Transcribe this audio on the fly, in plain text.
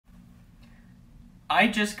I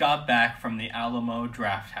just got back from the Alamo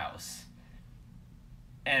Draft House,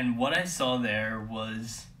 and what I saw there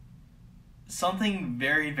was something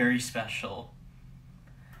very, very special,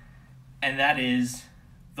 and that is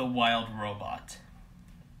The Wild Robot.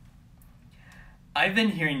 I've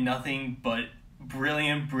been hearing nothing but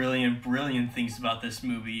brilliant things about this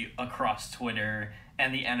movie across Twitter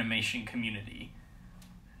and the animation community.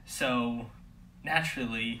 So,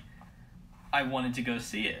 naturally, I wanted to go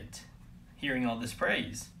see it, hearing all this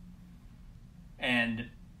praise. And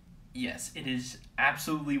yes, it is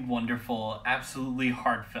absolutely wonderful, absolutely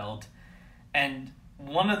heartfelt, and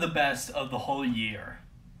one of the best of the whole year.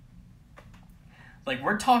 Like,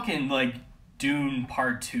 we're talking, like, Dune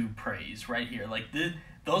Part 2 praise right here. Like,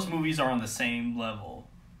 those movies are on the same level.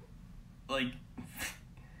 Like,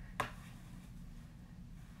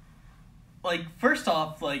 first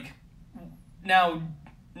off, like, now,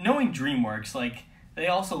 knowing DreamWorks, like, they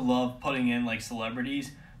also love putting in, like,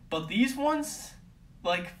 celebrities, but these ones,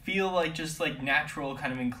 like, feel like just, like, natural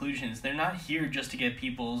kind of inclusions. They're not here just to get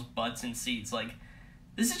people's butts in seats. Like,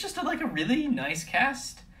 this is just, a really nice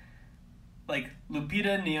cast. Like,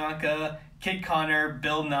 Lupita Nyong'o, Kid Connor,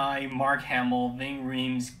 Bill Nye, Mark Hamill, Ving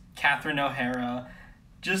Rhames, Catherine O'Hara.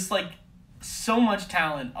 Just, like, so much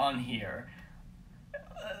talent on here.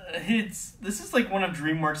 This is, like, one of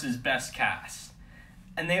DreamWorks' best casts.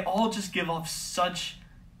 And they all just give off such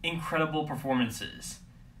incredible performances.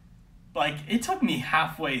 Like, it took me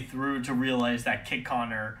halfway through to realize that Kid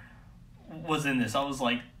Connor was in this. I was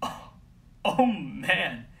like, oh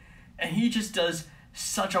man. And he just does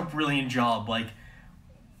such a brilliant job. Like,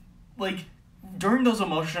 during those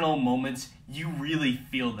emotional moments, you really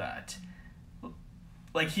feel that.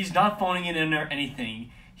 Like, he's not phoning it in or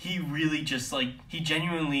anything. He really just, like, he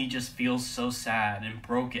genuinely just feels so sad and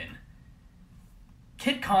broken.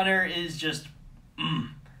 Kid Connor is just,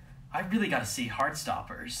 I really gotta see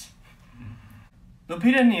Heartstoppers.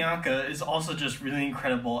 Lupita Nyong'o is also just really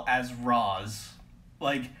incredible as Roz.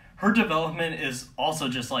 Like, her development is also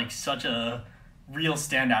just, like, such a real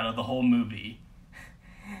standout of the whole movie.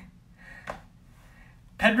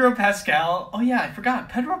 Pedro Pascal, oh yeah, I forgot,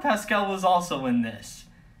 Pedro Pascal was also in this.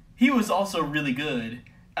 He was also really good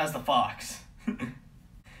as the fox.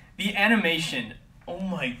 The animation, oh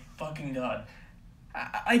my fucking god.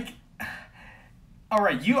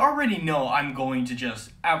 Alright, you already know I'm going to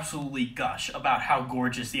just absolutely gush about how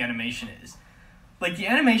gorgeous the animation is. Like, the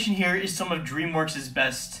animation here is some of DreamWorks'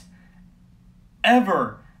 best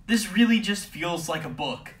ever. This really just feels like a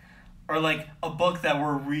book, or like a book that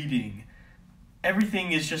we're reading.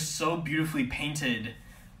 Everything is just so beautifully painted.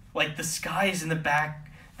 Like, the skies in the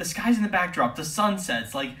backdrop, the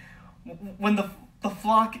sunsets, like, when the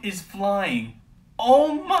flock is flying.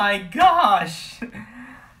 Oh my gosh!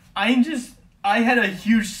 I had a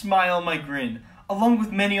huge smile on my grin, along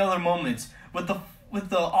with many other moments, with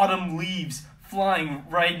the autumn leaves flying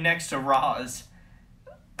right next to Roz.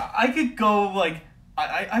 I could go, like,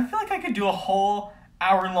 I feel like I could do a whole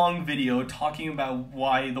hour-long video talking about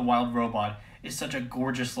why The Wild Robot is such a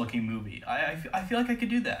gorgeous-looking movie. I feel like I could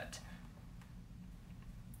do that.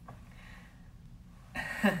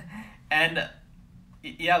 And,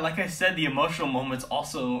 yeah, like I said, the emotional moments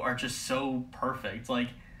also are just so perfect. Like,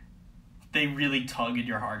 they really tug at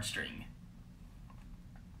your heartstring.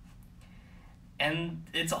 And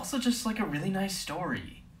it's also just, like, a really nice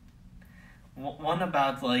story. One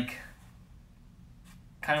about, like,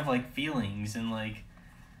 kind of, like, feelings and, like,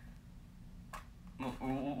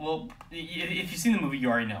 well, if you've seen the movie, you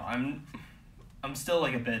already know. I'm still,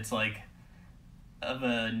 like, a bit, like, of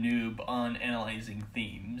a noob on analyzing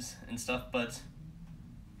themes and stuff, but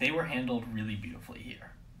they were handled really beautifully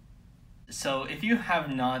here. So if you have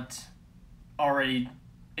not already,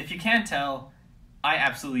 if you can't tell, I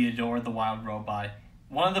absolutely adore The Wild Robot.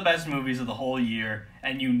 One of the best movies of the whole year,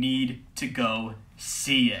 and you need to go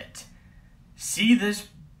see it. See this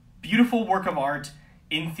beautiful work of art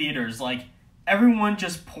in theaters. Like, everyone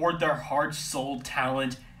just poured their heart, soul,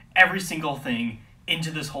 talent, every single thing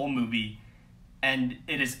into this whole movie, and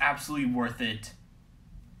it is absolutely worth it.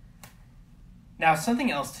 Now,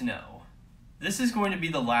 something else to know. This is going to be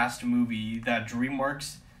the last movie that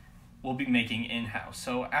DreamWorks will be making in-house.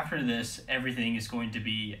 So after this, everything is going to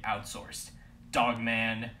be outsourced.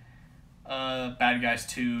 Dogman, Bad Guys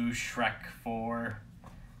 2, Shrek 4.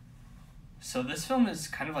 So this film is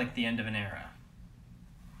kind of like the end of an era.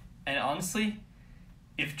 And honestly,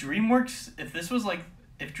 if DreamWorks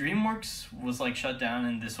was like shut down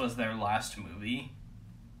and this was their last movie,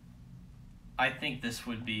 I think this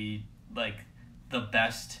would be like the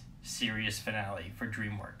best serious finale for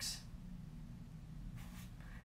DreamWorks.